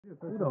Who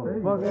the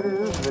fuck is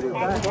this video?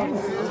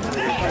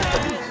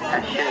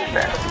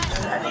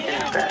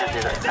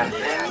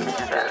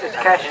 It's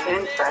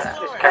Cashinfast.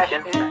 It's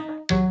Cashinfast.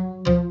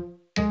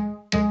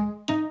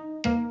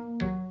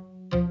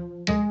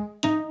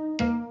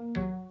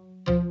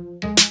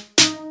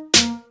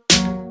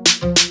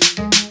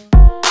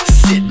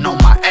 Sitting on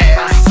my ass,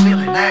 I ain't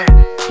feeling that.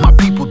 My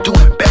people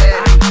doing bad,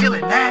 I ain't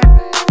feeling that.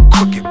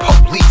 Crooked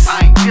police,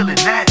 I ain't feeling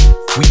that.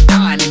 We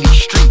dying in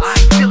these streets, I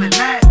ain't feeling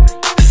that.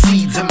 The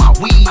seeds in my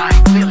weed, I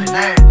ain't feeling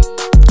that.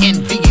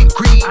 Envy and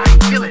greed, I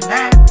ain't feeling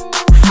that.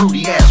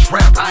 Fruity ass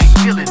rappers, I ain't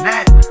feeling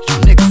that. You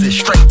niggas is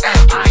straight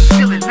actors, I ain't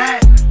feeling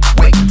that.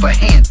 Waiting for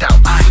handouts,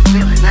 I ain't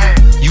feeling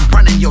that. You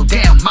running your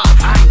damn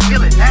mouth, I ain't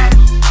feeling that.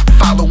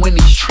 Following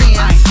these trends,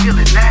 I ain't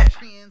feeling that.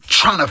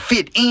 Trying to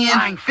fit in,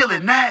 I ain't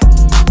feeling that.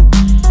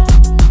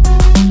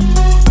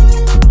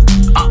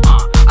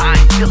 I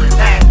ain't feeling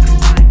that.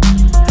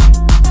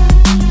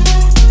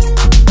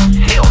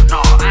 Hell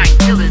no, I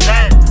ain't feeling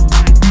that.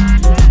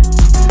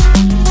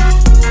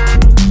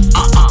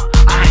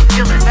 I ain't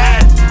feeling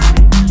that.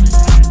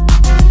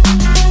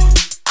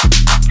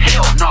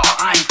 Hell no,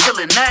 I ain't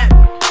feeling that.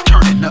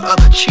 Turning the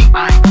other cheek,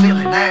 I ain't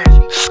feeling that.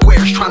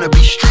 Squares trying to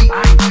be street,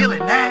 I ain't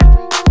feeling that.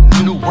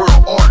 New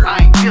world order,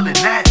 I ain't feeling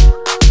that.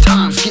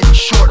 Time's getting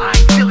short, I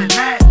ain't feeling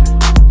that.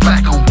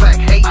 Black on black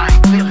hate, I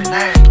ain't feeling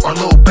that. Our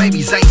little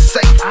babies ain't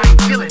safe, I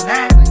ain't feeling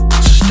that.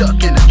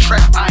 Stuck in a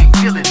trap, I ain't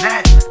feeling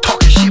that.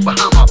 Talking shit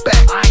behind my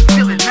back, I ain't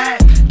feeling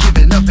that.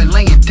 Giving up and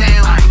laying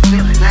down, I ain't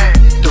feeling that.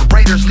 The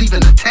Raiders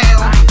leaving the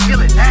town, I ain't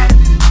feeling that.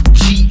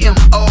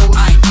 GMOs,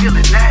 I ain't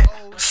feeling that.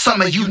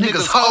 Some of you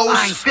niggas hoes,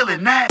 I ain't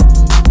feeling that.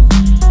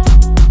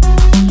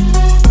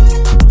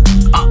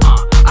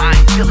 I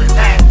ain't feeling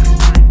that.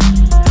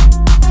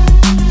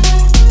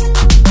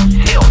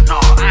 Hell no,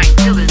 I ain't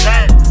feeling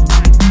that.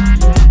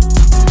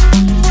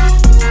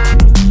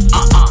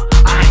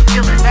 I ain't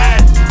feeling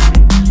that.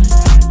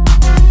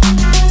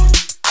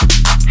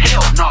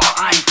 Hell no,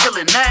 I ain't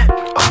feeling that.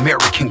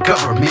 American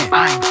government,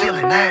 I ain't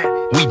feeling that.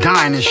 We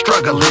dying and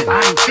struggling,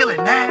 I ain't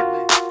feeling that.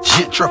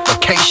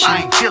 Gentrification,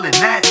 I ain't feeling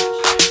that.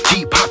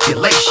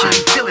 Depopulation, I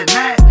ain't feeling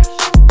that.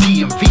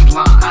 DMV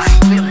lines, I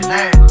ain't feeling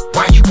that.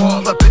 Why you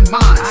all up in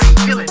mines? I ain't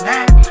feeling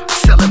that.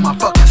 Selling my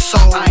fucking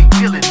soul, I ain't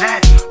feeling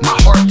that. My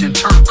heart done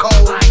turned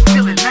cold, I ain't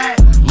feeling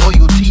that.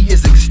 Loyalty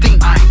is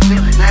extinct, I ain't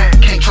feeling that.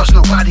 Can't trust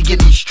nobody in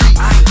these streets,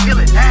 I ain't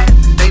feeling that.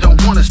 They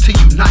don't want us to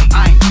unite,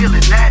 I ain't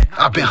feeling that.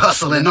 I've been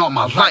hustling all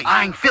my life,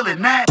 I ain't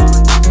feeling that.